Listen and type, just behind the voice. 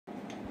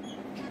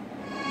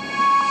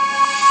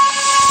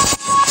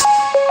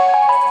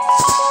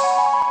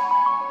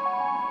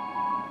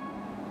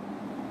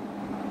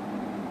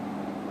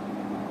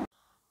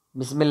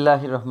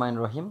বিসমিল্লাহির রহমানির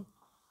রহিম।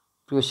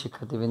 প্রিয়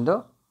শিক্ষার্থীবৃন্দ,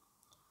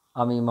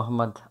 আমি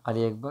মোহাম্মদ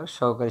আলী আকবর,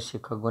 সহকারী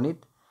শিক্ষক গণিত,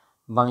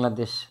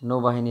 বাংলাদেশ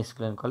নৌবাহিনী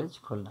school and college,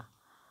 Khulna.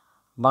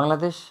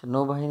 Bangladesh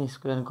নৌবাহিনী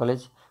স্কুল অ্যান্ড কলেজ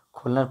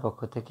খুলনার পক্ষ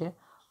থেকে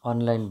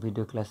অনলাইন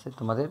ভিডিও ক্লাসে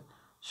তোমাদের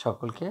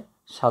সকলকে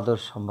সাদর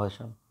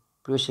সম্ভাষণ।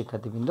 প্রিয়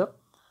শিক্ষার্থীবৃন্দ,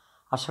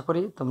 আশা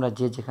করি তোমরা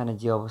যে যেখানে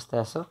যে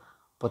অবস্থায় আছো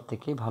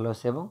প্রত্যেকেই ভালো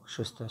আছো এবং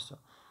সুস্থ আছো।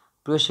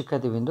 প্রিয়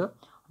শিক্ষার্থীবৃন্দ,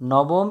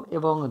 নবম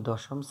এবং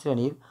দশম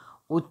শ্রেণীর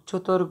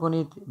উচ্চতর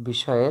গণিত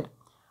বিষয়ের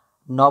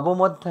নবম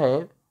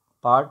অধ্যায়ের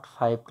পার্ট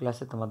 5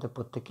 ক্লাসে তোমাদের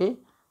প্রত্যেকেই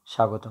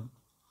স্বাগতম।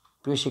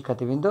 প্রিয়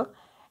শিক্ষার্থীবৃন্দ,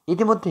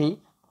 ইতিমধ্যেই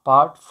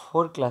পার্ট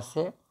 4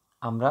 ক্লাসে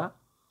আমরা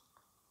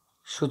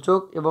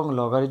সূচক এবং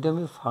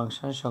লগারিদমিক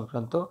ফাংশন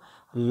সংক্রান্ত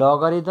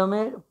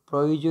লগারিদমের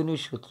প্রয়োজনীয়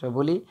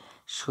সূত্রাবলী,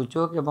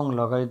 সূচক এবং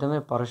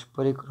লগারিদমের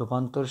পারস্পরিক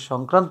রূপান্তর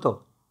সংক্রান্ত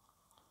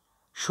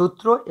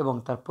সূত্র এবং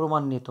তার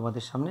প্রমাণ নিয়ে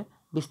তোমাদের সামনে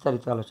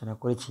বিস্তারিত আলোচনা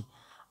করেছি।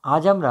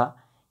 আজ আমরা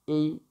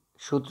এই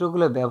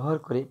সূত্রগুলো ব্যবহার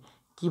করে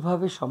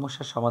কিভাবে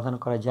সমস্যার সমাধান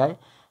করা যায়,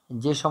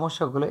 যে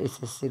সমস্যাগুলো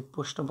এসএসসির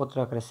প্রশ্নপত্র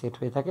আকারে সেট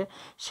হয়ে থাকে,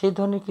 সেই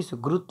ধরনের কিছু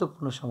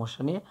গুরুত্বপূর্ণ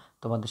সমস্যা নিয়ে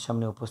তোমাদের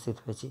সামনে উপস্থিত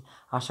হয়েছি।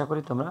 আশা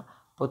করি তোমরা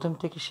প্রথম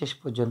থেকে শেষ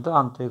পর্যন্ত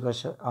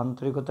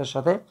আন্তরিকতার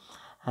সাথে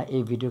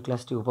এই ভিডিও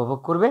ক্লাসটি উপভোগ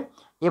করবে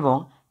এবং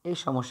এই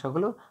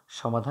সমস্যাগুলো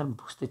সমাধান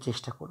বুঝতে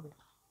চেষ্টা করবে।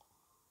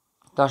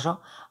 তো আসো,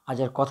 আজ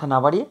আর কথা না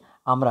বাড়িয়ে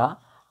আমরা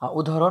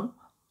উদাহরণ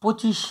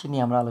 25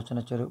 নিয়ে আমরা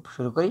আলোচনা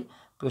শুরু করি।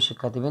 প্রিয়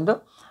শিক্ষার্থীবৃন্দ,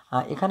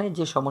 এখানে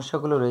যে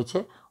সমস্যাগুলো রয়েছে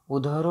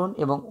উদাহরণ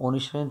এবং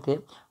অনুশীলনীতে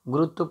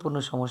গুরুত্বপূর্ণ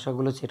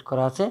সমস্যাগুলো সেট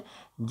করা আছে,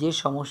 যে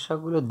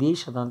সমস্যাগুলো দিয়ে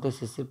সাধারণত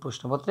এসএসসির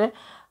প্রশ্নপত্রে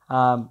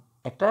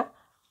একটা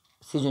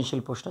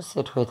সৃজনশীল প্রশ্ন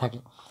সেট হয়ে থাকে।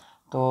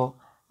 তো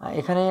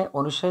এখানে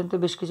অনুশীলনীতে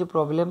বেশ কিছু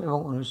প্রবলেম এবং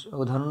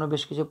উদাহরণও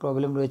বেশ কিছু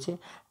প্রবলেম রয়েছে,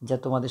 যা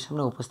তোমাদের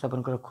সামনে উপস্থাপন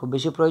করা খুব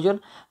বেশি প্রয়োজন।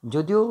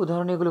 যদিও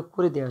উদাহরণ এগুলো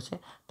করে দেওয়া আছে,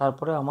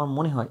 তারপরে আমার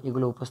মনে হয়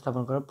এগুলো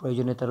উপস্থাপন করার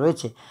প্রয়োজনীয়তা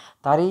রয়েছে।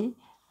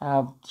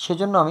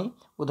 সেজন্য আমি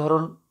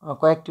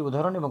কয়েকটি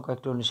উদাহরণ এবং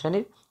কয়েকটি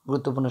অনুশীলনীর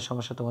গুরুত্বপূর্ণ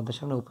সমস্যা তোমাদের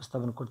সামনে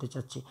উপস্থাপন করতে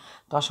চাচ্ছি।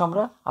 তো আসো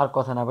আমরা আর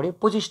কথা না বাড়িয়ে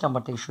 25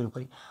 নাম্বার থেকে শুরু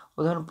করি।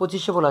 উদাহরণ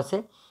 25-এ বলা আছে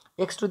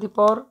x⁴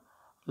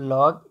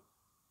 log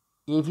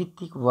a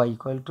ভিত্তিক y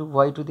 =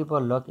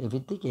 y⁴ log a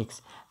ভিত্তিক x।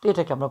 তো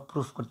এটাকে আমরা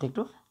প্রুফ করতে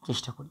একটু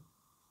চেষ্টা করি।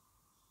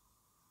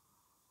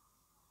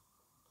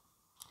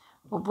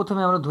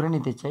 প্রথমে আমরা ধরে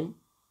নিতে চাই,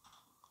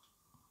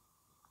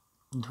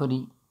 ধরি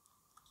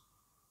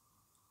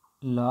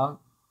log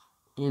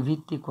a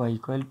ভিত্তিক y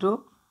 =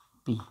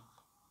 p,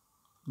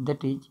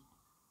 that is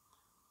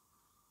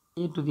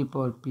a⁴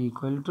 p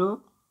 =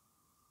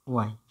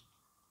 y।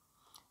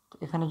 তো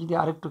এখানে যদি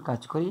আরেকটু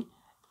কাজ করি,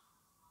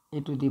 a⁴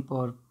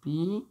 p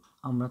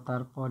আমরা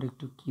তারপর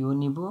একটু q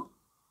নিব,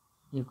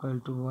 =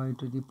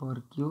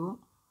 y⁴q,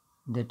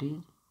 that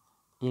is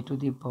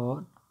a⁴pq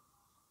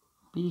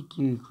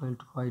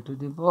 =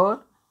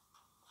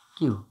 y⁴q।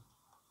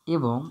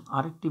 এবং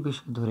আরেকটি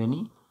বিষয় ধরে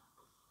নিই,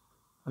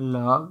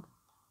 log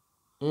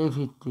a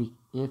ভিত্তিক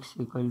x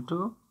 =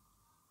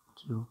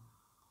 q,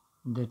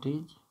 that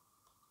is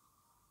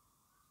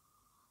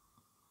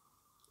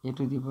a⁴q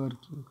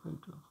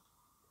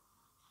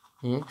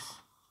 = x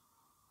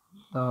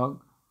log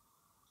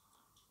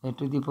a⁴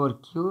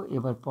 q।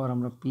 এবার পর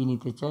আমরা p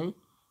নিতে চাই,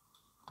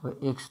 তো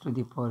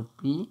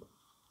x⁴p,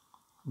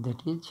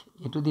 that is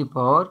a⁴pq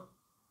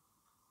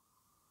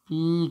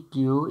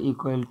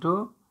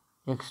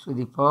 =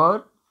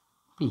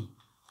 x⁴p।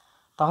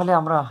 তাহলে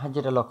আমরা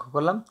যেটা লক্ষ্য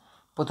করলাম,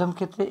 প্রথম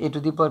ক্ষেত্রে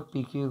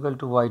a⁴pq =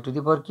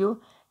 y⁴q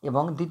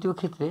এবং দ্বিতীয়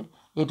ক্ষেত্রে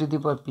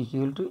a⁴pq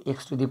 =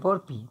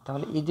 x⁴p।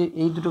 তাহলে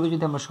এই দুটোকে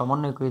যদি আমরা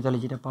সমন্বয় করি, তাহলে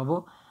যেটা পাবো,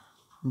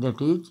 that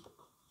is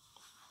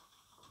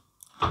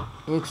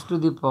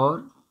x⁴p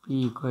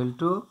 =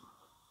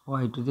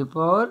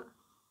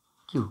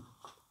 y⁴q।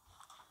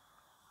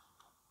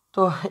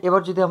 তো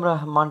এবার যদি আমরা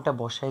মানটা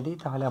বসাই দিই,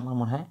 তাহলে আমার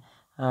মনে হয়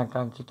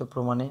কাঙ্ক্ষিত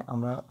প্রমাণে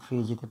আমরা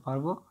ফিরে যেতে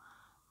পারবো।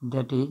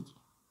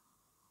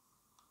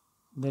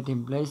 that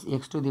implies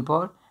x⁴,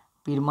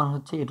 পির মান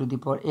হচ্ছে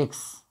a⁴x,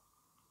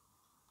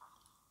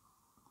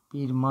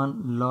 পির মান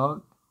log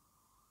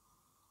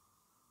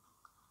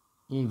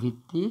a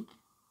ভিত্তিক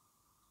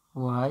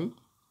y,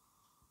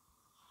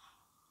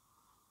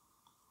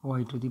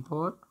 y⁴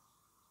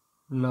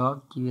 log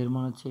q এর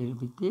মান হচ্ছে a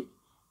ভিত্তিক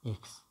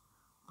x।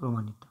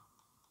 প্রমাণিত।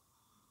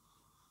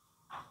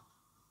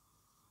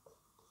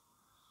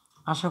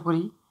 আশা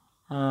করি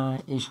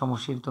এই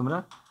সমস্যাটি তোমরা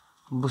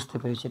বুঝতে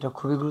পেরেছো। এটা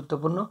খুবই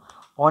গুরুত্বপূর্ণ।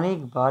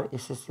 অনেকবার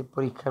এসএসসি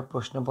পরীক্ষার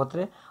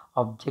প্রশ্নপত্রে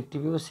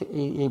অবজেক্টিভেও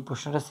এই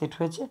প্রশ্নটা সেট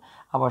হয়েছে,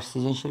 আবার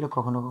সৃজনশীলও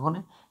কখনো কখনো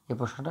এই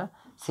প্রশ্নটা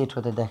সেট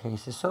হতে দেখা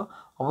গেছে। সো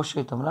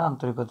অবশ্যই তোমরা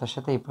আন্তরিকতার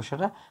সাথে এই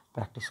প্রশ্নটা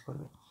প্র্যাকটিস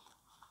করবে।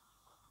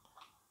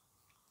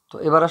 তো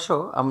এবার আসো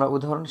আমরা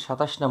উদাহরণ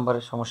 27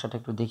 নম্বরের সমস্যাটা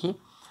একটু দেখি।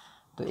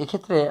 তো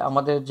এক্ষেত্রে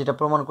আমাদের যেটা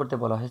প্রমাণ করতে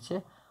বলা হয়েছে,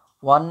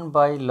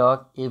 1/log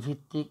a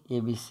ভিত্তিক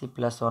abc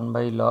 +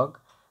 1/log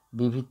b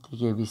ভিত্তিক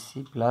abc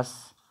 +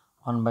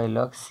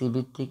 1/log c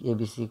ভিত্তিক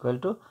abc =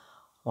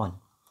 1।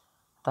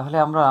 তাহলে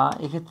আমরা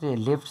এক্ষেত্রে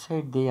লেফট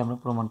সাইড দিয়ে আমরা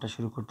প্রমাণটা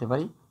শুরু করতে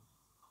পারি।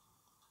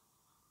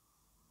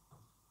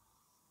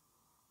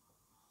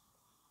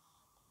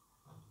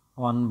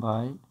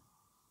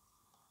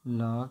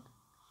 1/log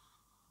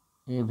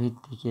a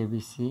ভিত্তিক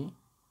abc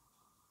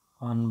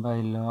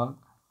 1/log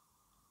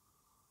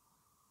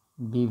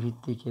b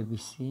ভিত্তিক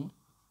abc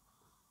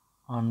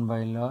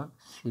 1/log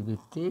c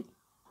ভিত্তিক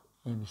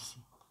abc।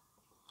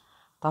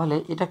 তাহলে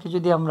এটাকে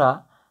যদি আমরা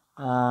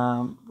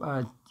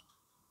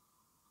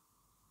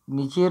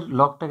নিচের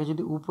লগটাকে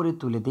যদি উপরে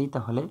তুলে দিই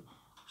তাহলে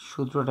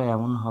সূত্রটা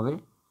এমন হবে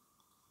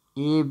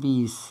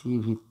abc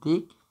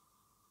ভিত্তিক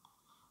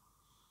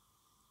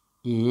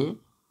a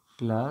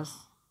প্লাস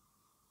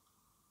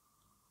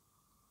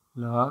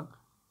log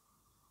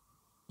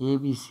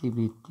abc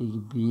ভিত্তিক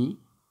b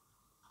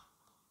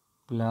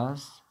প্লাস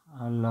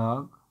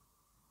log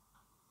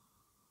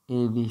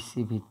abc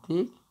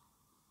ভিত্তিক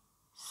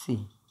c।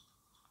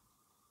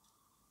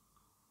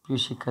 প্রিয়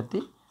শিক্ষার্থী,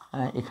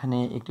 এখানে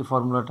একটি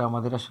ফর্মুলাটা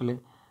আমাদের আসলে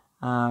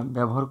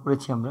ব্যবহার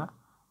করেছি আমরা,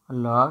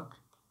 log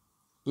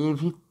a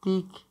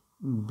ভিত্তিক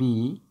b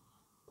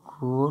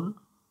গুণ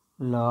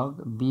log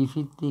b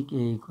ভিত্তিক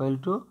a ইকুয়াল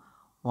টু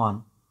 1।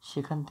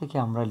 সেখান থেকে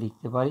আমরা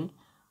লিখতে পারি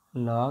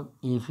log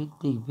a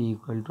ভিত্তিক b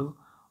equal to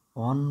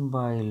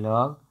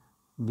 1/log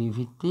b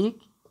ভিত্তিক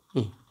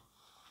a।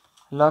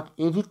 log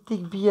a ভিত্তিক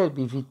b আর b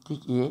ভিত্তিক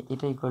a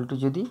এটা ইকুয়াল টু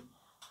যদি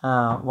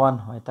 1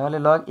 হয় তাহলে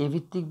log a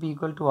ভিত্তিক b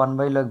equal to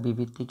 1/log b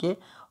ভিত্তিক a,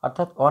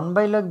 অর্থাৎ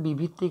 1/log b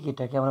ভিত্তিক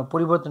এটাকে আমরা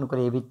পরিবর্তন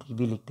করে a ভিত্তিক b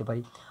লিখতে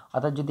পারি।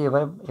 অর্থাৎ যদি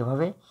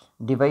এভাবে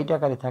ডিভাইড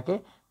আকারে থাকে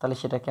তাহলে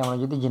সেটাকে আমরা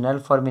যদি জেনারেল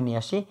ফর্মে নিয়ে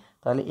আসি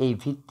তাহলে এই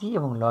ভিত্তি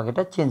এবং লগ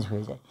এটা চেঞ্জ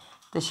হয়ে যায়।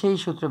 তো সেই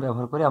সূত্র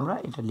ব্যবহার করে আমরা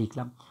এটা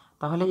লিখলাম।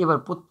 তাহলে এবার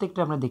প্রত্যেকটা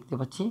আমরা দেখতে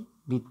পাচ্ছি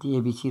ভিত্তি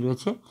abc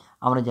রয়েছে।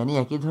 আমরা জানি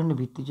একই ধরনের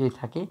ভিত্তি যদি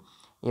থাকে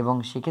এবং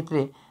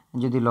সেক্ষেত্রে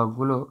যদি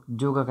লগগুলো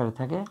যোগ আকারে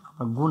থাকে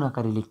আমরা গুণ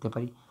আকারে লিখতে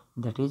পারি।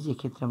 দ্যাট ইজ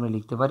এক্ষেত্রে আমরা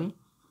লিখতে পারি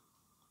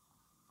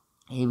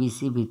abc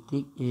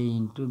ভিত্তিক a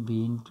into b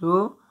into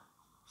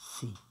c,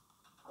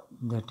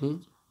 that is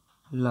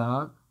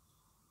log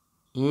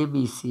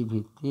abc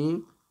ভিত্তিক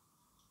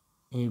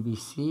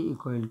abc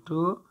ইকুয়াল টু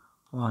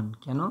 1।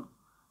 কেন?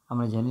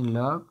 আমরা জানি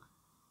log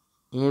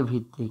a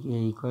ভিত্তিক a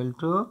equal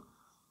to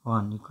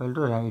 1 equal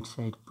to right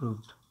side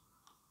proved.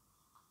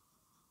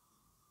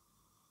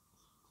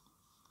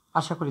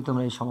 আশা করি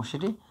তোমরা এই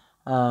সমস্যাটি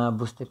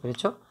বুঝতে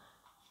পেরেছ।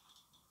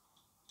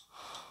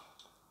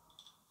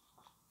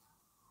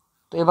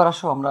 তো এবার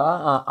আসো আমরা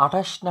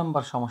 28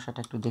 নম্বর সমস্যাটা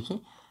একটু দেখি।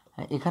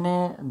 এখানে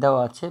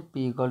দেওয়া আছে p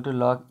equal to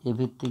log a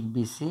ভিত্তিক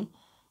bc,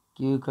 q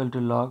equal to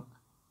log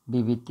b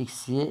ভিত্তিক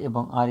ca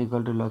এবং r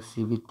equal to log c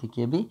ভিত্তিক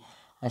ab।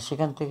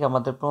 সেখান থেকে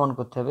আমাদের প্রমাণ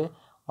করতে হবে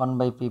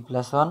 1/p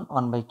plus 1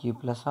 1/q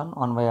plus 1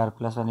 1/r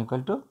plus 1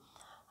 equal to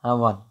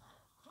 1।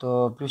 তো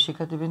প্রিয়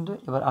শিক্ষার্থীবৃন্দু,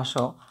 এবার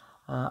আসো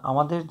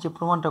আমাদের যে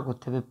প্রমাণটা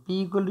করতে হবে p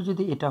ইকুয়াল টু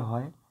যদি এটা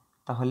হয়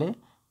তাহলে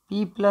p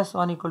প্লাস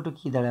 1 ইকুয়াল টু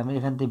কী দাঁড়ায় আমরা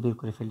এখান থেকে বের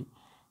করে ফেলি।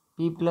 p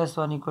প্লাস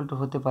 1 ইকুয়াল টু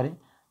হতে পারে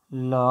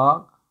log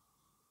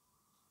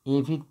a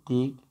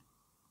ভিত্তিক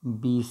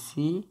bc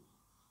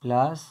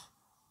প্লাস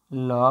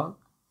log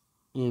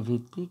a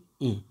ভিত্তিক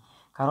a।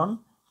 কারণ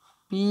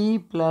p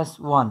প্লাস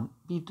 1,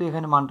 p তো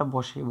এখানে মানটা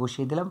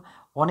বসিয়ে দিলাম,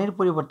 1-এর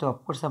পরিবর্তে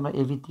অফকোর্স আমরা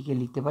a ভিত্তিক a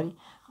লিখতে পারি।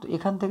 তো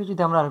এখান থেকে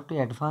যদি আমরা আরেকটু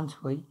অ্যাডভান্স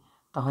হই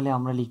তাহলে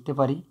আমরা লিখতে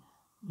পারি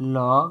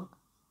log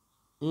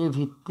a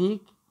ভিত্তিক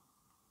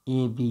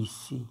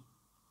abc।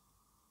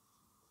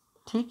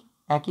 ঠিক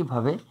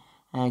একইভাবে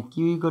q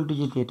ইকুয়াল টু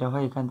যদি এটা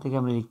হয় এখান থেকে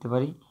আমরা লিখতে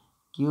পারি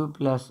q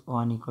plus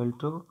 1 equal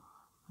to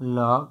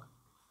log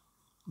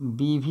b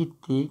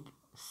ভিত্তিক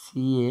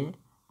ca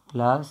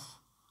প্লাস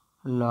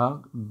log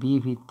b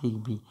ভিত্তিক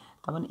b।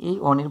 তার মানে এই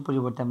 1-এর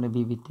পরিবর্তে আমরা b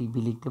ভিত্তিক b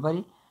লিখতে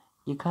পারি।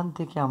 এখান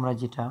থেকে আমরা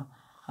যেটা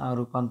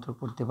রূপান্তর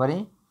করতে পারি,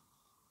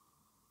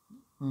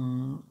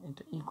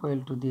 এটা ইকুয়াল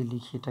টু দিয়ে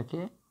লিখি, এটাকে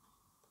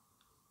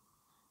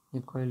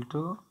ইকুয়াল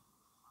টু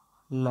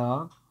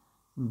log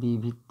b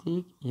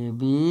ভিত্তিক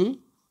ab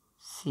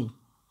c।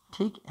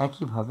 ঠিক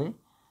একইভাবে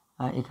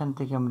এখান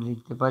থেকে আমরা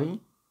লিখতে পারি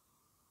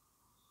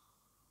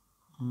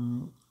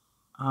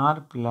r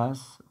plus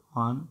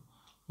 1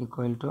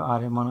 equal to r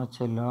এর মান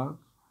হচ্ছে log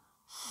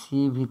c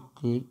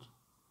ভিত্তিক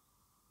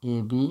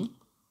ab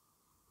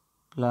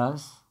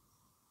প্লাস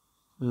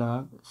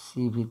log c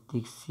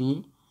ভিত্তিক c,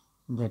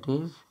 that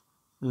is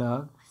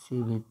log c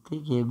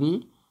ভিত্তিক ab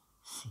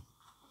c।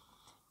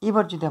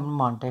 এবার যদি আমরা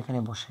মানটা এখানে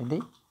বসাই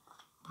দিই,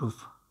 প্রুফ।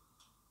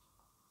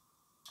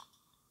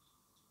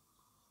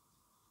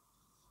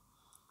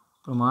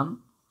 প্রমাণ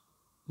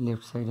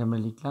লেফট সাইডে আমরা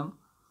লিখলাম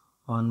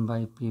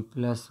 1/p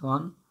plus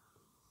 1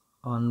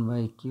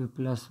 1/q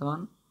plus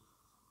 1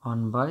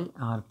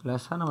 1/r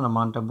plus 1। আমরা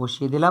মানটা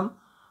বসিয়ে দিলাম।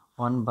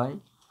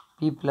 1/p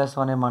প্লাস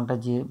 1-এর মানটা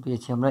যে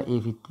পেয়েছি আমরা a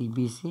ভিত্তিক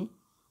bc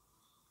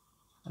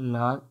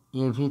log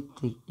a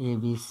ভিত্তিক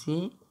abc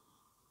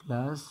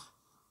প্লাস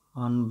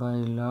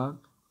 1/log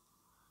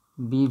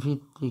b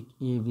ভিত্তিক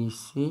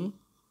abc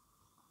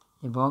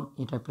এবং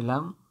এটা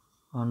পেলাম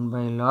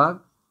 1/log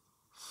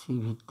c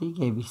ভিত্তিক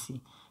abc।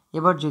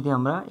 এবার যদি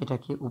আমরা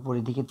এটাকে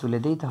উপরের দিকে তুলে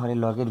দিই তাহলে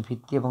লগের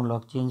ভিত্তি এবং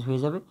লগ চেঞ্জ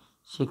হয়ে যাবে।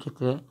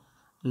 সেক্ষেত্রে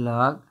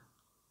log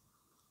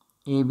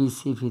abc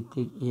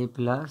ভিত্তিক a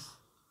প্লাস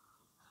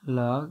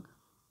log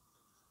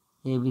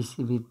abc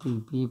ভিত্তিক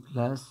b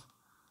প্লাস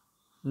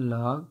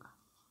লগ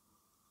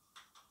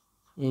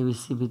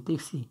ABC ভিত্তিক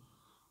সি।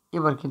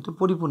 এবার কিন্তু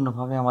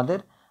পরিপূর্ণভাবে আমাদের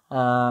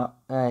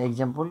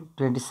এক্সাম্পল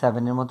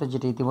 27-এর মতো,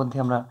 যেটা ইতিমধ্যে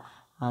আমরা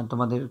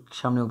তোমাদের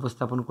সামনে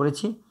উপস্থাপন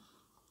করেছি।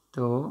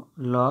 তো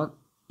লগ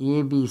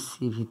ABC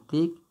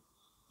ভিত্তিক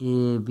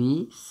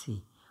ABC,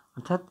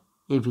 অর্থাৎ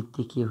এ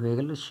ভিত্তিক কী হয়ে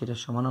গেল, সেটা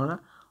সমান আমরা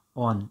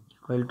 1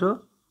 equal to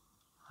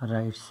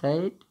right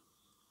side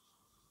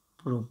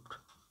proved.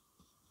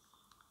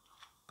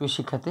 প্রিয়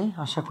শিক্ষার্থী,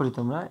 আশা করি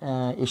তোমরা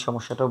এই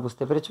সমস্যাটাও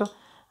বুঝতে পেরেছো।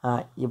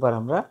 এবার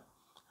আমরা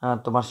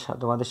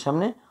তোমাদের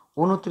সামনে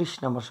 29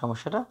 নম্বর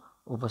সমস্যাটা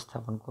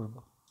উপস্থাপন করব।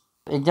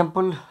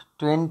 এক্সাম্পল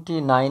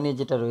 29-এ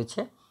যেটা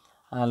রয়েছে,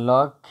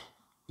 log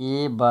A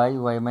by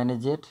Y minus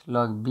Z,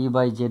 log B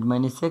by Z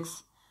minus x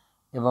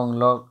এবং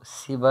log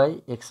C by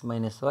x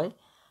minus Y.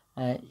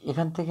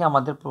 এখান থেকে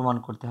আমাদের প্রমাণ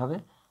করতে হবে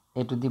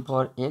a to the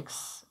power x,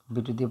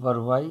 B to the power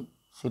y,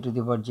 C to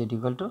the power Z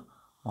equal to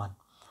 1।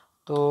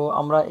 তো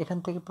আমরা এখান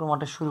থেকে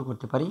প্রমাণটা শুরু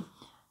করতে পারি।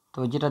 তো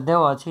যেটা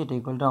দেওয়া আছে এটা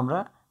ইকুয়াল টু আমরা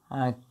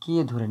কে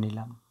ধরে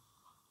নিলাম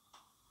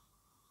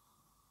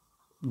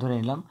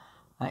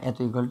এত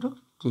equal to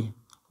K.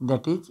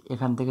 That is,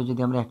 এখান থেকে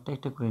যদি আমরা একটা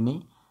একটা করে নিই,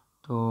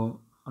 তো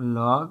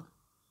log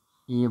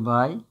A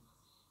by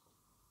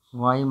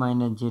Y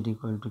minus Z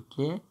equal to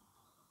K,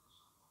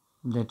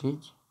 that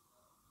is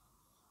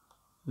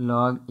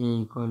log A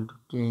equal to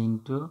K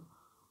into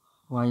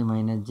Y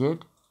minus Z.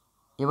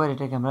 এবার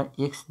এটাকে আমরা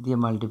এক্স দিয়ে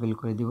মাল্টিপ্লাই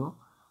করে দিব।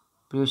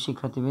 প্রিয়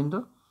শিক্ষার্থীবৃন্দ,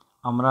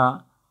 আমরা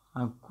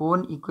কোন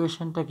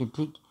ইকুয়েশনটাকে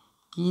ঠিক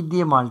কী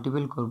দিয়ে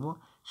মাল্টিপ্লাই করব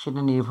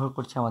সেটা নির্ভর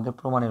করছে আমাদের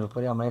প্রমাণের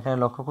উপরে। আমরা এখানে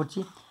লক্ষ্য করছি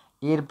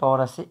এর পাওয়ার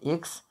আছে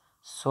এক্স,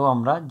 সো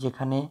আমরা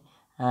যেখানে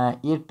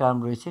এর টার্ম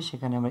রয়েছে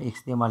সেখানে আমরা এক্স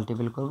দিয়ে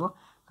মাল্টিপ্লাই করব,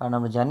 কারণ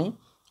আমরা জানি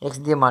এক্স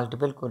দিয়ে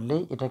মাল্টিপ্লাই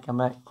করলেই এটাকে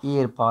আমরা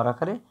এর পাওয়ার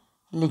আকারে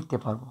লিখতে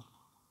পারবো।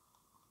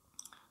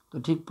 তো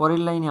ঠিক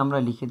পরের লাইনে আমরা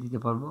লিখে দিতে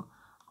পারবো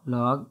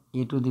log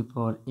A to the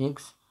power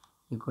x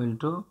equal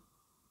to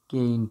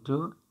K into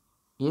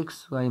x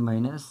Y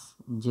minus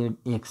Z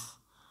x.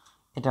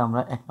 এটা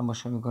আমরা 1 নম্বর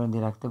সমীকরণ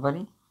দিয়ে রাখতে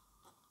পারি।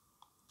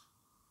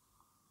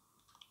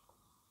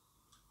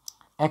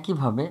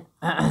 একইভাবে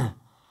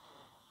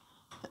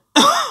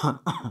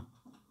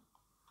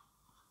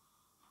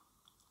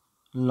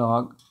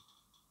log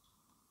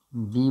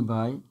B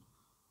by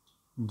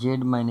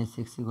Z minus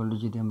x equal to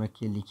যদি আমরা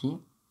কে লিখি,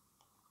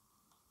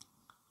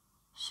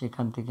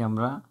 সেখান থেকে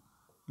আমরা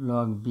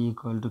লগ বি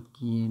ইকুয়াল টু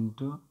কি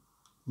ইন্টু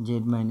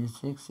জেড মাইনাস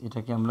এক্স,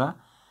 এটাকে আমরা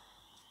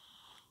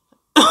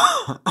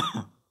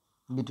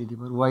B to the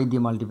power y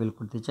দিয়ে মাল্টিপ্লাই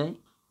করতে চাই।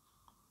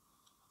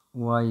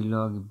 Y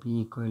log B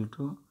equal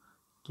to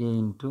K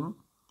into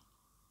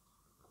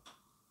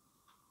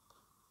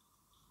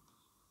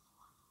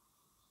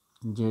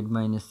Z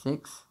minus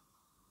x,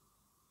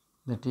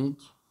 that is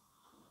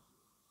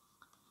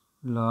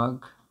log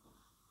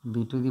b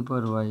to the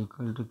power y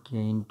equal to k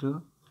into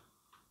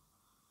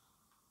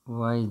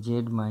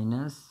yz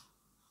minus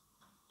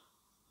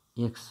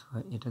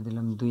xy। এটা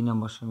দিলাম 2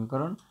 নম্বর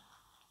সমীকরণ।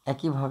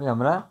 একইভাবে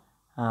আমরা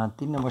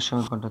 3 নম্বর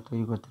সমীকরণটা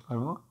তৈরি করতে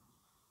পারবো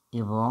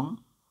এবং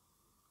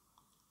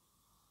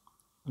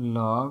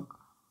log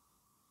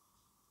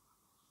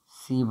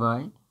c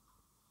by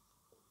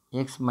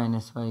x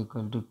minus Y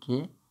equal to কে,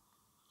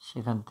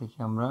 সেখান থেকে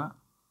আমরা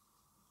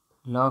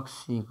log c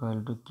equal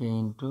to K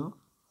into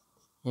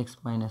x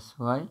minus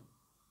Y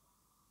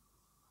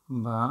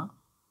বা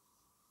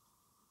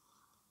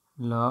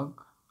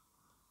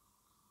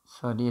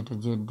এটা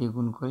জেড দিয়ে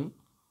গুণ করি,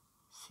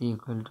 C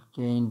equal to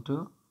K into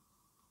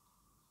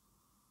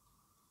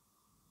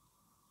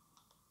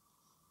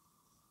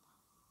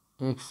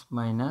x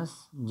minus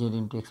Z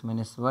into x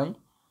minus Y,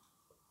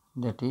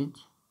 that is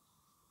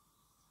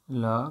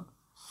log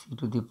C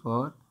to the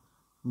power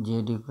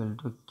Z equal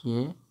to K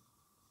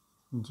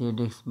Z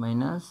x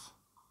minus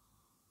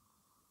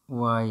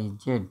Y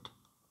Z.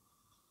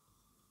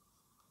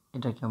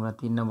 এটাকে আমরা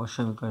 3 নম্বর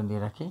সমীকরণ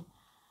দিয়ে রাখি।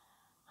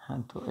 হ্যাঁ,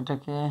 তো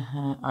এটাকে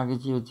আগে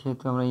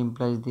যেহেতু আমরা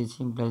ইমপ্লাইজ দিয়েছি,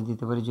 ইমপ্লাইজ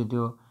দিতে পারি,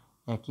 যদিও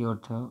একই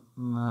অর্থ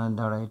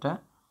দাঁড়ায়, এটা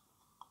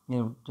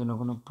এর জন্য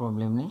কোনো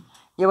প্রবলেম নেই।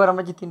 এবার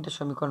আমরা যে 3টা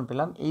সমীকরণ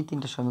পেলাম, এই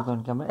 3টা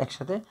সমীকরণকে আমরা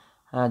একসাথে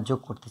যোগ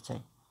করতে চাই।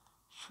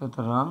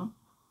 সুতরাং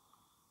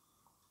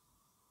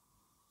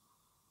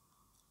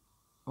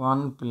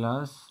 1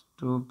 প্লাস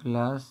 2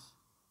 প্লাস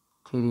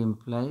 3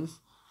 ইমপ্লাইজ,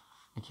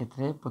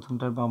 এক্ষেত্রে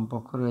প্রথমটার বাম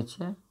পক্ষ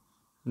রয়েছে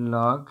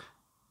log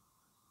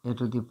A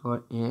to the power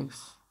x,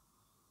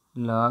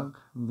 log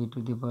B to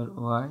the power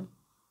y,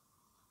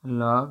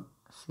 log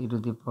C to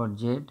the power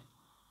Z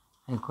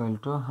equal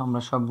to,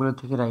 আমরা সবগুলো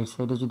থেকে রাইট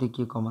সাইডে যদি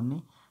কি কমন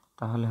নিই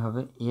তাহলে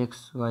হবে x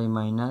Y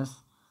minus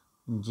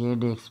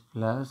Z x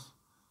plus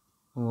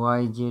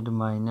Y Z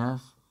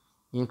minus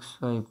x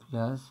Y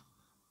plus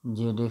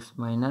Z x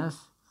minus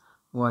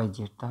Y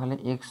Z. তাহলে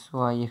এক্স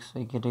ওয়াই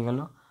কেটে গেল,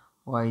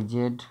 ওয়াই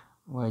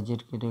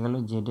জেড কেটে গেল,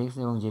 জেড এক্স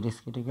এবং জেড এক্স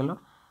কেটে গেল।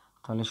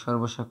 তাহলে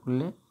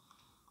সর্বসাকুল্যে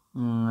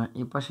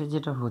এ পাশে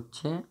যেটা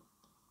হচ্ছে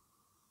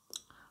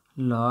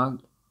log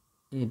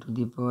A to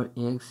the power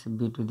x,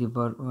 B to the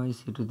power y,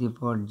 C to the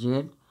power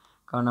Z,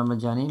 কারণ আমরা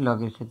জানি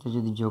লগের ক্ষেত্রে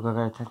যদি যোগ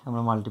আকারে থাকে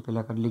আমরা মাল্টিপল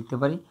আকারে লিখতে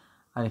পারি,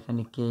 আর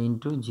এখানে কে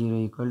ইন্টু 0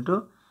 ইকুয়াল টু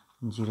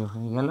 0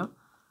 হয়ে গেল।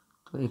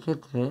 তো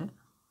এক্ষেত্রে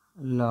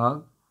log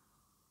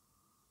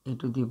a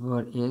to the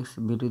power x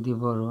B to the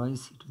power y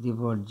C to the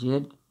power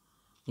Z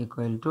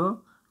equal to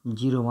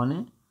 0 মানে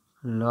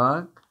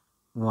লগ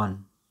 1।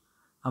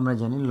 আমরা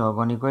জানি লগ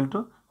 1 ইকুয়াল টু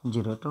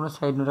 0। তোমরা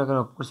সাইড নোট আকারে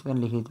অফকোর্স এখানে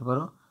লিখে দিতে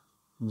পারো,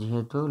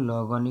 যেহেতু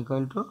লগ 1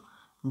 ইকুয়াল টু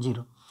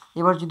 0।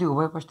 এবার যদি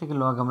উভয় পাশ থেকে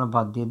লগ আমরা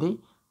বাদ দিয়ে দিই,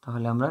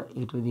 তাহলে আমরা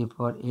এ to the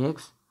power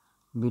x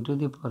B to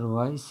the power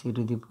y C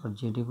to the power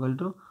Z equal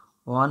to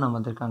 1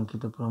 আমাদের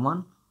কাঙ্ক্ষিত প্রমাণ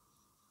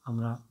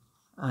আমরা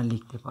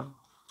লিখতে পারব।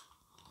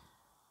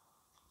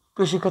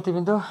 প্রিয়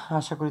শিক্ষার্থীবৃন্দ,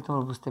 আশা করি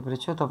তোমরা বুঝতে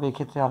পেরেছো। তবে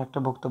এক্ষেত্রে আরেকটা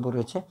বক্তব্য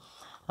রয়েছে।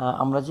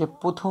 আমরা যে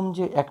প্রথম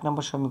যে 1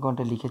 নম্বর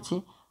সমীকরণটা লিখেছি,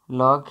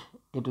 log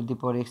A to the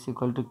power x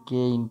equal to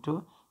K into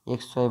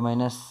x Y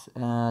minus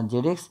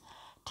Z x,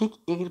 ঠিক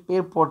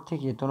এরপর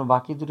থেকে তোমরা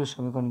বাকি দুটো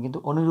সমীকরণ কিন্তু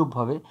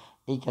অনুরূপভাবে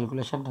এই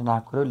ক্যালকুলেশনটা না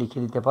করেও লিখে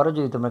দিতে পারো।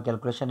 যদি তোমরা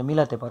ক্যালকুলেশনটা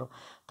মিলাতে পারো,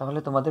 তাহলে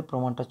তোমাদের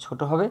প্রমাণটা ছোট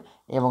হবে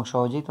এবং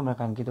সহজেই তোমরা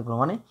কাঙ্ক্ষিত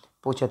প্রমাণে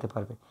পৌঁছাতে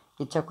পারবে।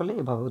 ইচ্ছা করলে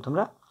এভাবেও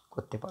তোমরা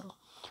করতে পারো।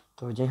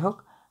 তো যাই হোক,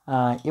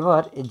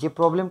 এবার যে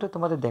প্রবলেমটা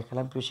তোমাদের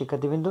দেখালাম প্রিয়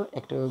শিক্ষার্থীবৃন্দ,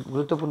 একটা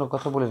গুরুত্বপূর্ণ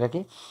কথা বলে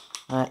রাখি,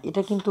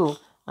 এটা কিন্তু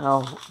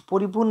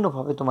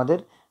পরিপূর্ণভাবে তোমাদের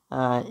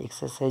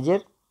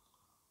এক্সারসাইজের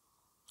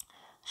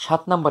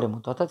 7 নম্বরের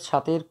মতো, অর্থাৎ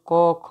 7-এর ক,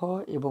 খ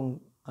এবং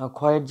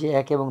খ-এর যে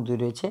 1 এবং 2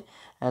 রয়েছে,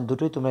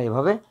 দুটোই তোমরা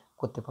এভাবে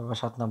করতে পারবে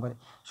 7 নম্বরে।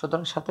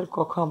 সুতরাং 7-এর ক,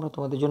 খ আমরা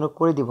তোমাদের জন্য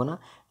করে দিব না।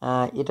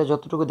 এটা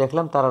যতটুকু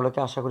দেখলাম তার আলোকে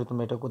আশা করি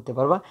তোমরা এটা করতে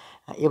পারবা।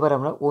 এবার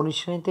আমরা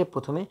অনুশীলনীতে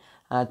প্রথমে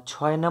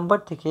 6 নম্বর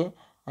থেকে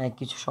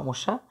কিছু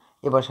সমস্যা,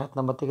 এবার 7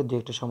 নম্বর থেকে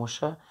 2-একটা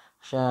সমস্যা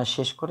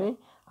শেষ করে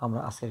আমরা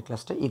আজকের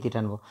ক্লাসটা ইতি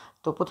টানবো।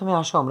 তো প্রথমে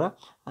আসো আমরা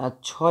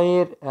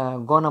 6-এর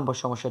গ নম্বর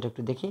সমস্যাটা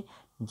একটু দেখি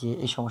যে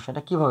এই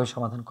সমস্যাটা কিভাবে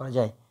সমাধান করা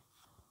যায়।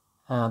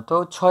 তো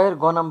 6-এর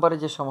গ নম্বরে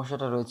যে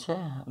সমস্যাটা রয়েছে,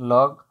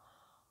 লগ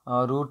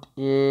রুট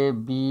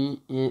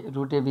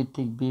এ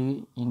ভিত্তিক B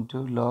into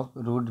log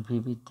root V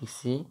ভিত্তিক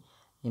C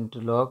into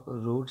log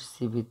root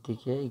C ভিত্তিক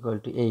এ ইকুয়াল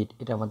টু 8,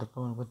 এটা আমাদের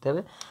প্রমাণ করতে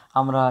হবে।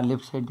 আমরা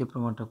লেফট সাইড দিয়ে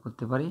প্রমাণটা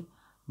করতে পারি,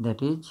 দ্যাট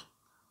ইজ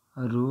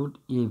রুট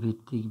এ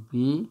ভিত্তিক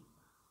বি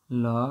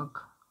লগ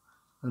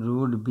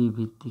রুট বি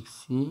ভিত্তিক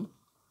সি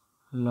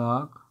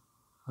লগ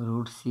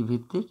রুট সি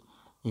ভিত্তিক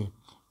এ।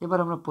 এবার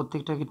আমরা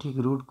প্রত্যেকটাকে ঠিক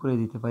রুট করে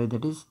দিতে পারি,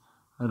 দ্যাট ইজ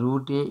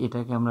রুট এ,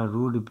 এটাকে আমরা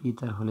রুট বি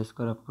তার হোল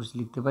স্কোয়ার অফকোর্স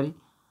লিখতে পারি।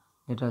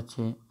 এটা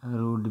হচ্ছে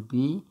রুট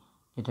বি,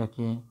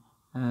 এটাকে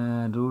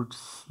রুট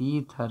সি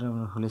তার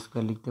হোল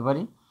স্কোয়ার লিখতে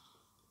পারি।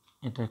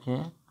 এটাকে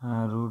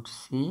রুট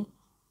সি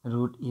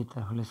রুট এ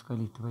তার হোল স্কোয়ার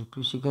লিখতে পারি।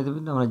 প্রিয়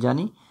শিক্ষার্থীবৃন্দ, আমরা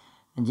জানি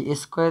যে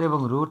স্কোয়ার এবং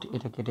রুট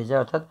এটা কেটে যায়,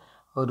 অর্থাৎ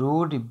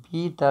রুট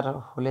বি তার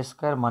হোল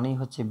স্কোয়ার মানেই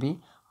হচ্ছে বি,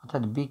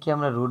 অর্থাৎ বিকে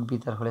আমরা রুট বি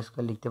তার হোল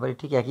স্কোয়ার লিখতে পারি।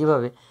 ঠিক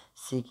একইভাবে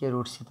সিকে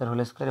রুট সি তার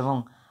হোল স্কোয়ার এবং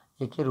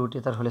একে রুট এ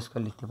তার হোল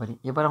স্কোয়ার লিখতে পারি।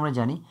 এবার আমরা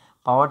জানি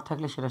পাওয়ার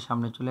থাকলে সেটা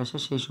সামনে চলে আসে,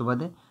 সেই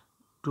সুবাদে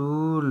 2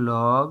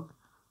 লগ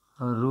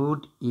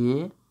রুট এ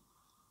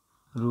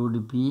root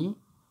B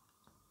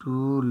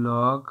 2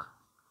 log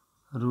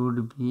root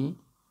B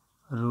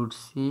root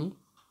C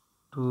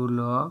 2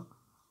 log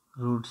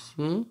root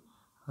C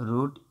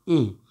root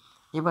এ।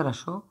 এবার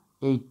আসো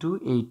এই টু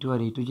আর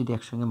এই টু যদি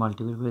একসঙ্গে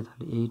মাল্টিপ্লাই করি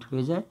তাহলে 8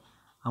 হয়ে যায়।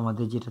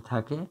 আমাদের যেটা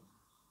থাকে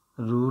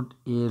রুট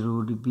এ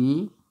root B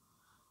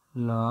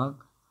log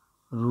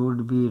root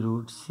B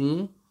root C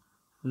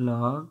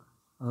log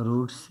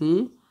root C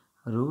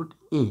root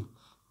এ।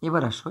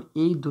 এবার আসো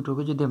এই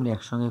দুটোকে যদি আমরা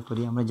একসঙ্গে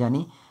করি, আমরা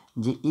জানি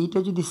যে এইটা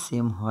যদি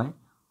সেম হয়,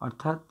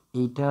 অর্থাৎ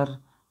এইটার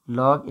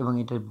লগ এবং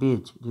এটার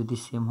বেজ যদি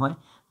সেম হয়,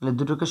 তাহলে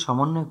দুটোকে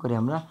সমন্বয় করে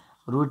আমরা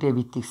রুট এ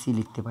ভিত্তিক সি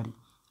লিখতে পারি।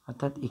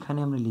 অর্থাৎ এখানে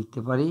আমরা লিখতে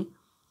পারি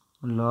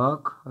লগ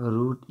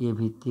রুট এ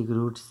ভিত্তিক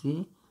রুট সি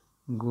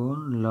গুণ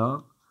লগ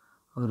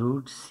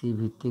রুট সি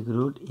ভিত্তিক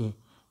রুট এ।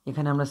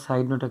 এখানে আমরা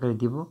সাইড নোট আকারে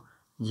দিব,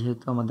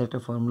 যেহেতু আমাদের একটা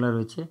ফর্মুলা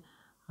রয়েছে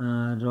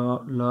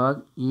log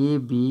A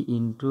B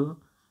into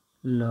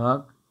log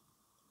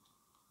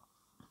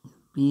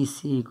P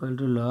C equal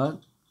to log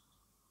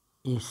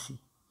AC.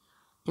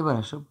 এবার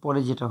আসো পরে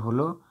যেটা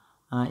হলো,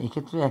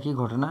 এক্ষেত্রে একই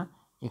ঘটনা,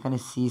 এখানে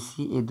সি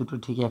সি এই দুটো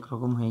ঠিক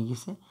একরকম হয়ে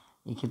গেছে।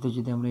 এক্ষেত্রে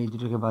যদি আমরা এই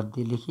দুটোকে বাদ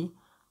দিয়ে লিখি,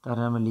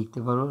 তাহলে আমরা লিখতে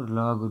পারবো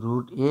log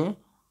root A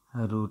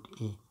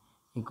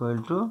equal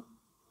to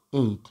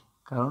 8,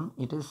 কারণ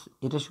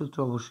এটা সূত্র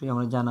অবশ্যই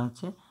আমরা জানা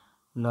আছে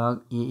log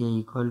A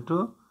equal to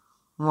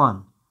 1,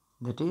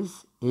 that is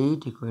 8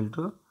 equal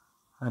to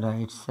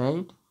right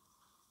side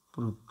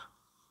proofed.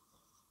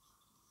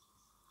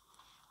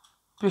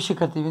 প্রিয়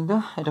শিক্ষার্থীবৃন্দ,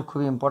 এটা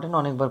খুবই ইম্পর্টেন্ট,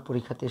 অনেকবার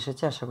পরীক্ষাতে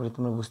এসেছে, আশা করি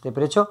তোমরা বুঝতে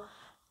পেরেছো।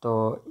 তো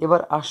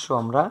এবার আসো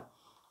আমরা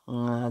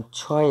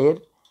 6-এর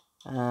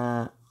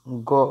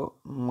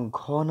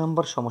ঘ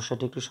নম্বর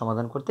সমস্যাটি একটু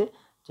সমাধান করতে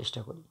চেষ্টা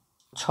করি।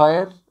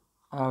 6-এর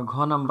ঘ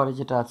নম্বরে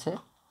যেটা আছে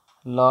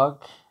লগ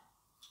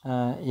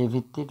এ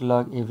ভিত্তিক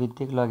লগ এ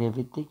ভিত্তিক লগ এ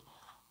ভিত্তিক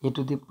এ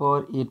to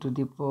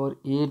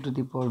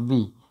the power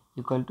B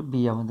equal to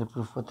B আমাদের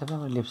প্রুফ করতে হবে।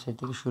 আমরা লেফট সাইড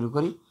থেকে শুরু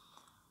করি,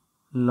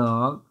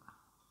 লগ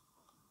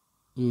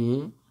এ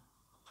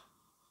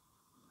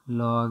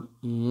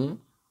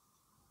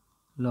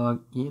লগ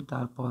এ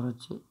তারপর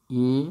হচ্ছে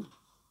এ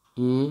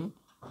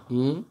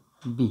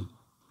বি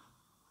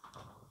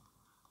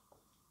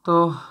তো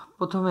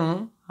প্রথমে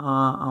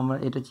আমরা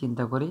এটা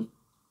চিন্তা করি,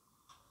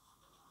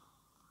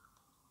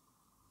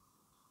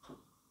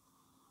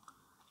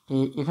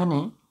 এখানে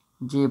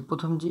যে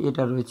প্রথম যে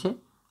এটা রয়েছে,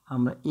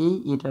 আমরা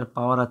এটার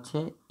পাওয়ার আছে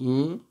এ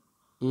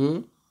এ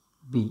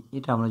বি,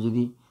 এটা আমরা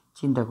যদি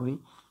চিন্তা করি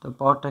তো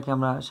পাওয়ারটাকে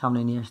আমরা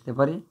সামনে নিয়ে আসতে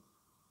পারি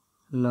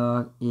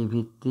লগ এ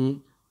ভিত্তিক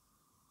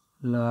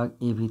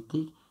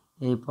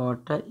এই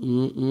পাওয়ারটা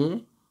এ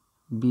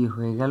বি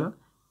হয়ে গেল।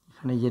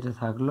 এখানে যেটা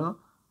থাকলো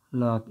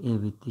লগ এ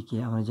ভিত্তিক এ,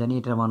 আমরা জানি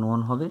এটার মান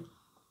 1 হবে।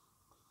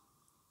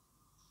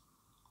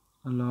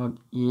 লগ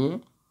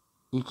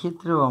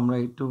এক্ষেত্রেও আমরা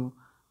একটু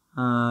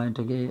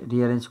এটাকে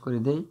রিঅ্যারেঞ্জ করে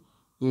দেই,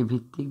 এ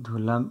ভিত্তিক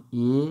ধরলাম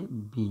এ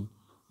বি,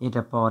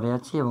 এটা পাওয়ারে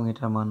আছে এবং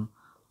এটার মান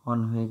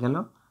 1 হয়ে গেল।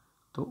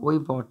 তো ওই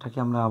পাওয়ারটাকে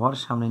আমরা আবার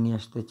সামনে নিয়ে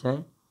আসতে চাই,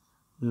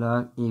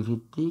 লগ এ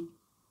ভিত্তিক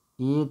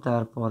এ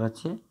তার পাওয়ার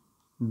আছে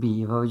বি,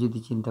 এভাবে যদি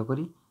চিন্তা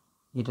করি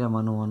এটার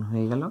মান 1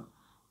 হয়ে গেল।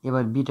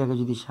 এবার বিটাকে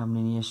যদি সামনে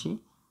নিয়ে আসি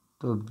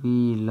তো বি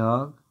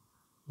লগ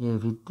এ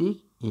ভিত্তিক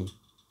এ,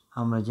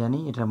 আমরা জানি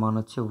এটার মান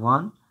হচ্ছে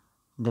 1,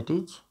 that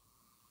is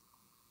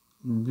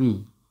B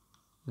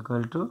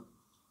equal to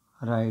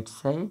right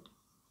side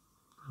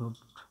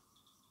proved.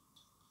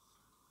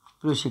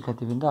 প্রিয়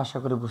শিক্ষার্থীবৃন্দ, আশা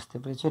করি বুঝতে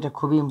পেরেছি। এটা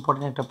খুবই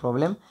ইম্পর্টেন্ট একটা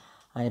প্রবলেম,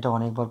 এটা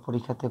অনেকবার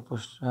পরীক্ষাতে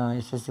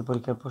এসএসসি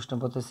পরীক্ষার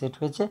প্রশ্নপত্র সেট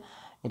হয়েছে।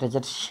 এটা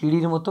যেটা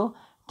সিঁড়ির মতো,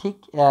 ঠিক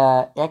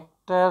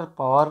একটার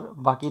পাওয়ার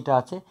বাকিটা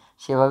আছে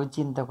সেভাবে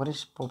চিন্তা করে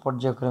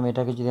পর্যায়ক্রমে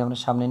এটাকে যদি আমরা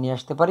সামনে নিয়ে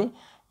আসতে পারি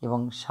এবং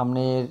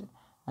সামনের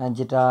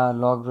যেটা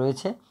লগ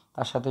রয়েছে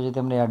তার সাথে যদি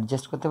আমরা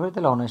অ্যাডজাস্ট করতে পারি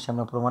তাহলে অনায়াসে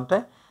আমরা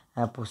প্রমাণটায়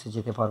পৌঁছে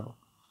যেতে পারবো।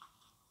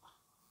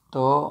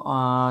 তো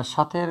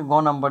সাথের গ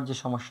নাম্বার যে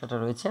সমস্যাটা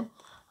রয়েছে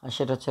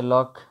সেটা হচ্ছে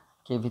লগ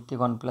কে ভিত্তিক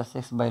 1 প্লাস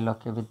এক্স বাই লগ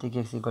কে ভিত্তিক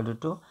এক্স ইকুয়াল টু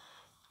 2।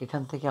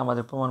 এখান থেকে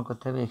আমাদের প্রমাণ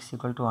করতে হবে x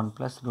equal to 1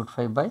 plus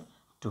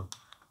 √5/2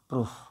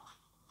 proof.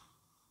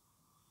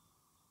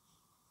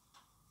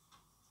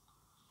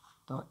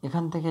 তো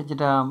এখান থেকে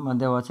যেটা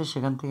দেওয়া আছে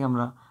সেখান থেকে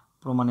আমরা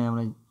প্রমাণে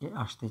আমরা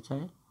আসতে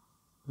চাই,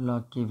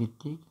 লগ কে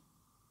ভিত্তিক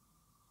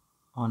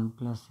 1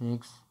 প্লাস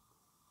এক্স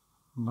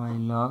বাই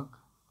লগ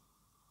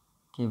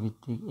কে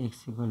ভিত্তিক এক্স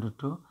ইকুয়াল টু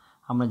 2।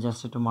 আমরা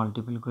জাস্ট একটু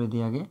মাল্টিপল করে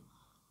দিই আগে,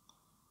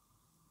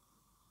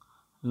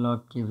 লগ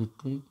কে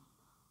ভিত্তিক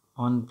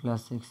 1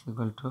 plus x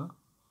equal to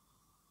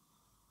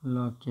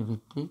log কে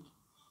ভিত্তিক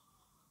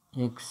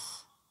এক্স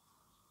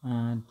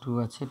 2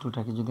 আছে,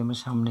 2টাকে যদি আমরা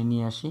সামনে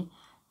নিয়ে আসি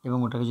এবং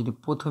ওটাকে যদি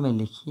প্রথমে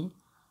লিখি,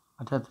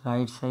 অর্থাৎ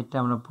রাইট সাইডটা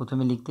আমরা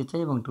প্রথমে লিখতে চাই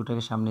এবং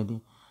 2টাকে সামনে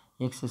দিই,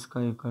 x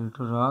square equal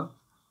to log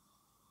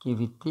কে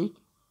ভিত্তিক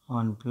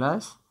 1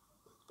 প্লাস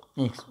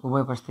এক্স।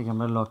 উভয় পাশ থেকে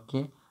আমরা লগকে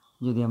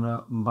যদি আমরা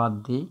বাদ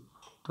দিই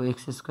তো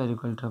এক্স স্কোয়ার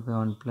ইকুয়াল টু হবে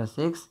 1 প্লাস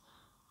এক্স।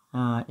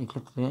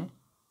 এক্ষেত্রে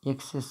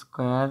x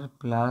square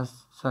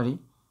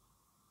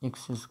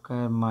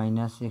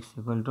minus x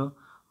equal to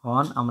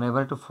 1। আমরা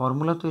এবার একটু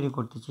ফর্মুলা তৈরি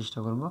করতে চেষ্টা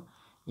করব,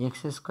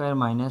 x square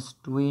minus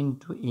 2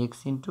 into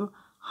x into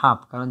half,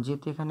 কারণ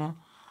যেহেতু এখানে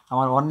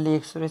আমার অনলি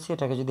এক্স রয়েছে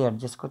এটাকে যদি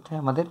অ্যাডজাস্ট করতে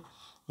হয় আমাদের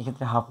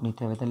এক্ষেত্রে হাফ নিতে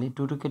হবে, তাহলে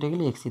 2 কেটে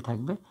গেলে এক্সই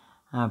থাকবে,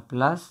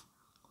 প্লাস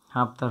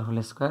হাফ তার হোল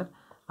স্কোয়ার।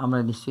 আমরা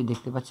নিশ্চয়ই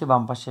দেখতে পাচ্ছি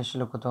বাম পাশে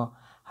আসলে কত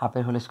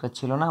হাফের হোল স্কোয়ার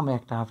ছিল না, আমরা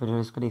একটা হাফের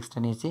হোল স্কোয়ার এক্সট্রা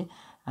নিয়েছি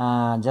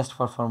জাস্ট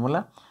ফর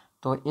ফর্মুলা।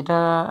 তো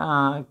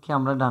এটাকে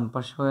আমরা ডান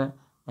পাশে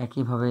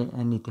একইভাবে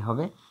নিতে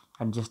হবে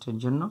অ্যাডজাস্টের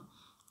জন্য।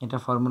 এটা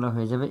ফর্মুলা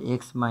হয়ে যাবে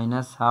এক্স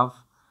মাইনাস হাফ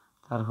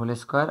তার হোল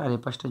স্কোয়ার, আর এই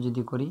পাশটা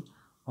যদি করি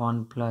 1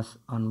 প্লাস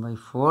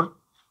 1/4।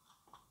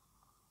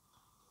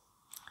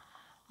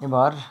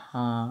 এবার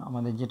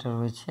আমাদের যেটা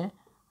রয়েছে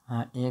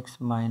এক্স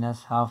মাইনাস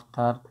হাফ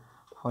তার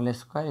হোল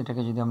স্কোয়ার,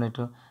 এটাকে যদি আমরা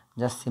একটু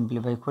জাস্ট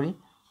সিম্পলিফাই করি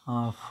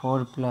 4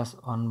 প্লাস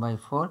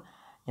 1/4।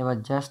 এবার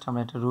জাস্ট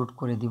আমরা এটা রুট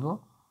করে দিব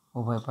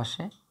উভয়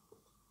পাশে,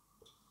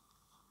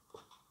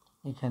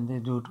 এখান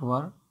থেকে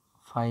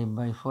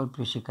 √5/4।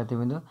 প্রিয়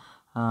শিক্ষার্থীবৃন্দ,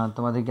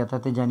 তোমাদের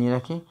জ্ঞাতাতে জানিয়ে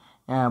রাখি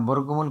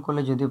বর্গমূল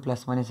করলে যদিও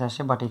প্লাস মাইনাস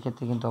আসে, বাট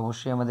এক্ষেত্রে কিন্তু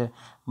অবশ্যই আমাদের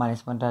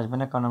মাইনাস মানটা আসবে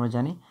না, কারণ আমরা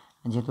জানি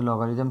যেহেতু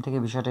লগারিদম থেকে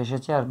বিষয়টা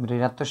এসেছে আর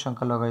ঋণাত্মক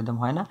সংখ্যা লগারিদম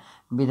হয় না,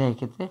 বিধায়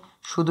ক্ষেত্রে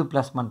শুধু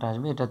প্লাস মানটা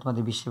আসবে, এটা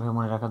তোমাদের বিশেষভাবে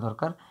মনে রাখা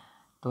দরকার।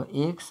 তো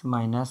x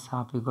minus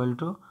half equal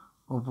to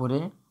উপরে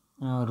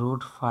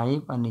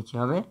 √5 আর নিচে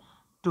হবে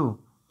 2।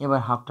 এবার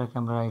হাফটাকে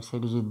আমরা রাইট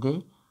সাইডে যদি দিই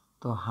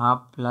তো half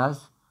plus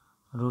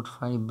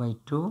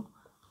 √5/2,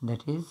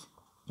 that is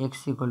x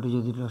equal to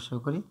যদি লসাগু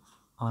করি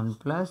 1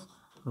 প্লাস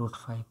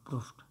 √5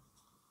 প্রুফড।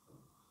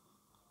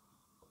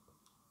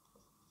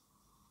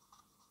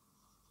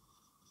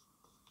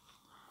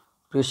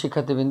 প্রিয়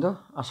শিক্ষার্থীবৃন্দ,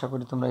 আশা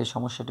করি তোমরা এই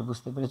সমস্যাটি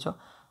বুঝতে পেরেছ।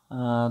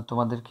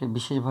 তোমাদেরকে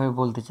বিশেষভাবে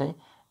বলতে চাই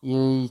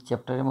এই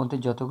চ্যাপ্টারের মধ্যে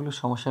যতগুলো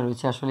সমস্যা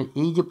রয়েছে আসলে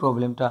এই যে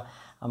প্রবলেমটা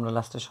আমরা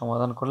লাস্টে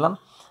সমাধান করলাম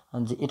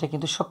যে এটা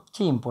কিন্তু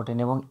সবচেয়ে ইম্পর্টেন্ট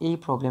এবং এই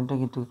প্রবলেমটা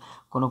কিন্তু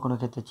কোনো কোনো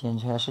ক্ষেত্রে চেঞ্জ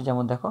হয়ে আসে।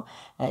 যেমন দেখো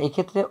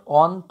এক্ষেত্রে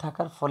অন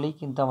থাকার ফলেই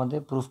কিন্তু আমাদের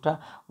প্রুফটা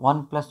 1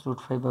 প্লাস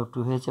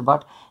 √5/2 হয়েছে,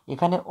 বাট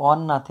এখানে অন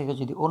না থেকে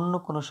যদি অন্য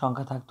কোনো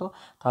সংখ্যা থাকতো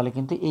তাহলে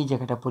কিন্তু এই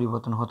জায়গাটা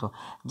পরিবর্তন হতো।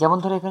 যেমন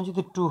ধরো এখানে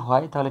যদি 2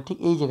 হয় তাহলে ঠিক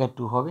এই জায়গায়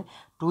 2 হবে,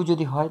 2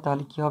 যদি হয়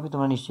তাহলে কি হবে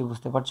তোমরা নিশ্চয়ই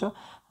বুঝতে পারছো,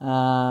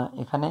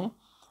 এখানে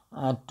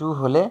 2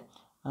 হলে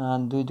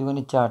 2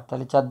 দুগুণে 4,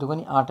 তাহলে 4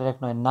 দুগুণে 8 আর 1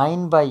 9,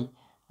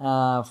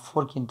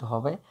 9/4 কিন্তু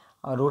হবে,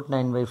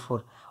 √9/4।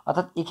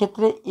 অর্থাৎ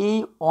এক্ষেত্রে এই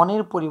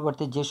অনের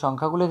পরিবর্তে যে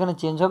সংখ্যাগুলো এখানে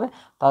চেঞ্জ হবে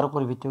তার উপর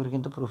ভিত্তি করে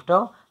কিন্তু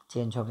প্রুফটাও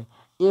চেঞ্জ হবে।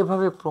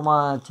 এভাবে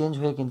চেঞ্জ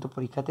হয়ে কিন্তু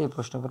পরীক্ষাতে এই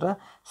প্রশ্নটা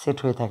সেট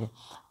হয়ে থাকে।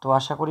 তো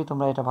আশা করি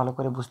তোমরা এটা ভালো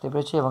করে বুঝতে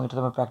পেরেছো এবং এটা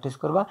তোমরা প্র্যাকটিস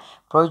করবা।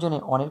 প্রয়োজনে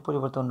অনের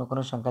পরিবর্তে অন্য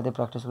কোনো সংখ্যা দিয়ে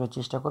প্র্যাকটিস করার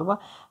চেষ্টা করবা।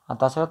 আর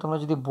তাছাড়া তোমরা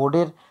যদি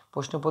বোর্ডের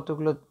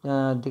প্রশ্নপত্রগুলোর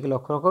দিকে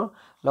লক্ষ্য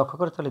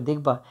করো তাহলে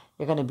দেখবা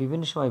এখানে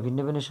বিভিন্ন সময় ভিন্ন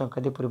ভিন্ন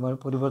সংখ্যা দিয়ে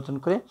পরিবর্তন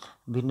করে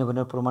ভিন্ন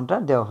ভিন্ন প্রমাণটা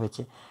দেওয়া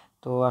হয়েছে।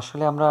 তো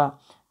আসলে আমরা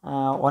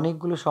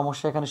অনেকগুলো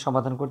সমস্যা এখানে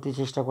সমাধান করতে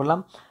চেষ্টা করলাম।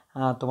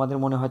 তোমাদের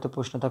মনে হয়তো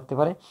প্রশ্ন থাকতে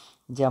পারে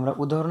যে আমরা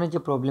উদাহরণের যে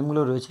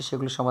প্রবলেমগুলো রয়েছে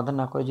সেগুলো সমাধান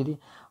না করে যদি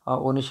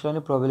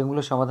অনুশীলনের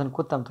প্রবলেমগুলো সমাধান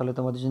করতাম তাহলে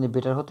তোমাদের জন্য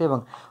বেটার হতো এবং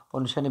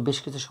অনুশীলনে বেশ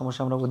কিছু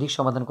সমস্যা আমরা অধিক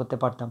সমাধান করতে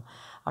পারতাম।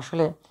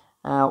 আসলে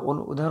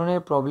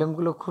উদাহরণের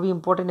প্রবলেমগুলো খুবই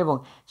ইম্পর্টেন্ট এবং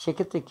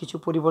সেক্ষেত্রে কিছু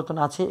পরিবর্তন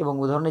আছে এবং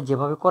উদাহরণে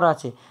যেভাবে করা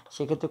আছে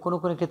সেক্ষেত্রে কোনো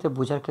ক্ষেত্রে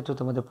বোঝার ক্ষেত্রে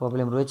তোমাদের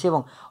প্রবলেম রয়েছে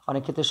এবং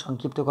অনেক ক্ষেত্রে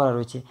সংক্ষিপ্ত করা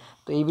রয়েছে।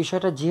 তো এই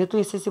বিষয়টা যেহেতু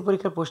এসএসসি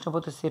পরীক্ষার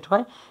প্রশ্নপত্র সেট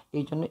হয়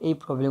এই জন্য এই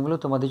প্রবলেমগুলো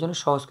তোমাদের জন্য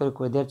সহজ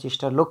করে দেওয়ার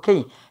চেষ্টার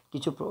লক্ষ্যেই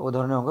কিছু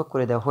উদাহরণের অঙ্ক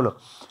করে দেওয়া হলো।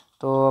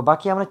 তো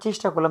বাকি আমরা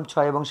চেষ্টা করলাম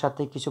 6 এবং 7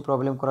 থেকে কিছু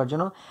প্রবলেম করার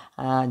জন্য।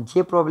 যে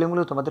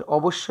প্রবলেমগুলো তোমাদের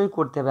অবশ্যই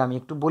করতে হবে আমি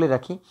একটু বলে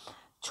রাখি।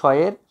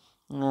 6-এর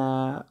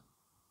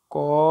ক,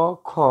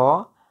 খ,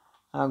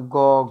 গ,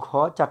 ঘ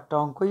 4টা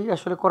অঙ্কই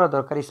আসলে করা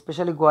দরকার।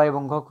 স্পেশালি গ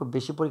এবং ঘ খুব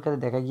বেশি পরীক্ষাতে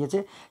দেখা গিয়েছে,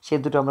 সে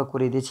দুটো আমরা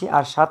করে দিয়েছি।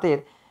 আর 7-এর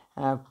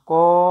ক,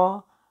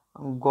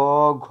 গ,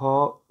 ঘ,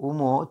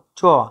 উমো,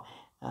 চ,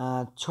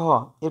 ছ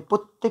এর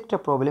প্রত্যেকটা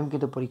প্রবলেম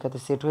কিন্তু পরীক্ষাতে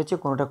সেট হয়েছে,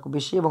 কোনোটা খুব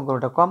বেশি এবং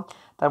কোনোটা কম।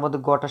 তার মধ্যে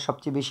গটা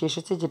সবচেয়ে বেশি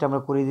এসেছে যেটা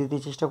আমরা করে দিতে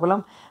চেষ্টা করলাম।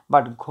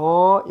 বাট ঘ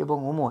এবং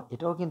উমো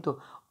এটাও কিন্তু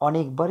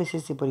অনেকবার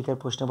এসএসসি পরীক্ষার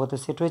প্রশ্নপত্র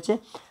সেট হয়েছে।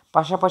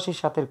 পাশাপাশি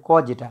 7-এর ক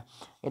যেটা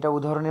এটা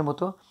উদাহরণের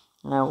মতো,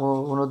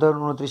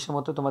 উদাহরণ 29-এর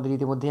মতো তোমাদের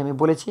ইতিমধ্যেই আমি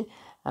বলেছি।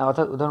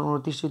 অর্থাৎ উদাহরণ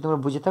 29 যদি তোমরা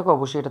বুঝে থাকো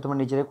অবশ্যই এটা তোমরা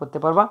নিজেরাই করতে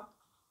পারবা।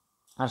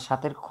 আর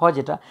 7-এর খ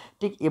যেটা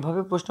ঠিক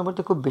এভাবে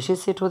প্রশ্নপত্রে খুব বেশি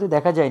সেট হতে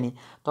দেখা যায়নি,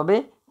 তবে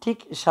ঠিক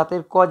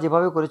 7-এর ক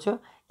যেভাবে করেছো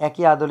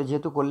একই আদলে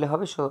যেহেতু করলে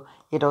হবে, সো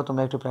এটাও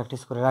তোমরা একটু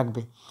প্র্যাকটিস করে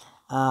রাখবে।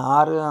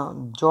 আর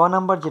জ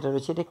নাম্বার যেটা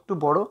রয়েছে এটা একটু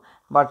বড়,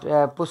 বাট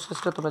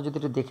প্রসেসটা তোমরা যদি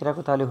একটু দেখে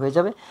রাখো তাহলে হয়ে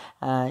যাবে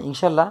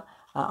ইনশাল্লাহ।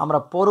 আমরা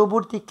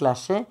পরবর্তী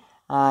ক্লাসে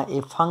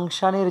এই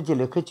ফাংশানের যে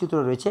লেখচিত্র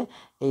রয়েছে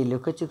এই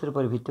লেখচিত্রের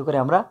উপর ভিত্তি করে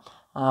আমরা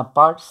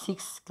পার্ট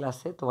 6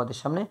 ক্লাসে তোমাদের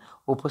সামনে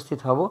উপস্থিত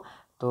হব।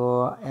 তো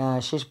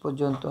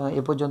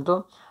এ পর্যন্ত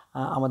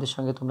আমাদের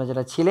সঙ্গে তোমরা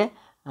যারা ছিলে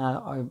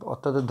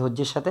অত্যন্ত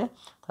ধৈর্যের সাথে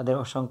তাদের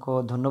অসংখ্য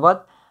ধন্যবাদ।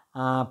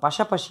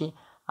 পাশাপাশি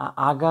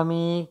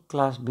আগামী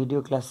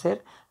ভিডিও ক্লাসের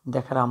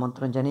দেখার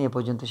আমন্ত্রণ জানিয়ে এ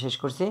পর্যন্ত শেষ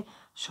করছি।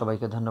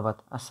 সবাইকে ধন্যবাদ।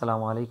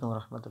 আসসালামু আলাইকুম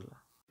রহমতুল্লাহ।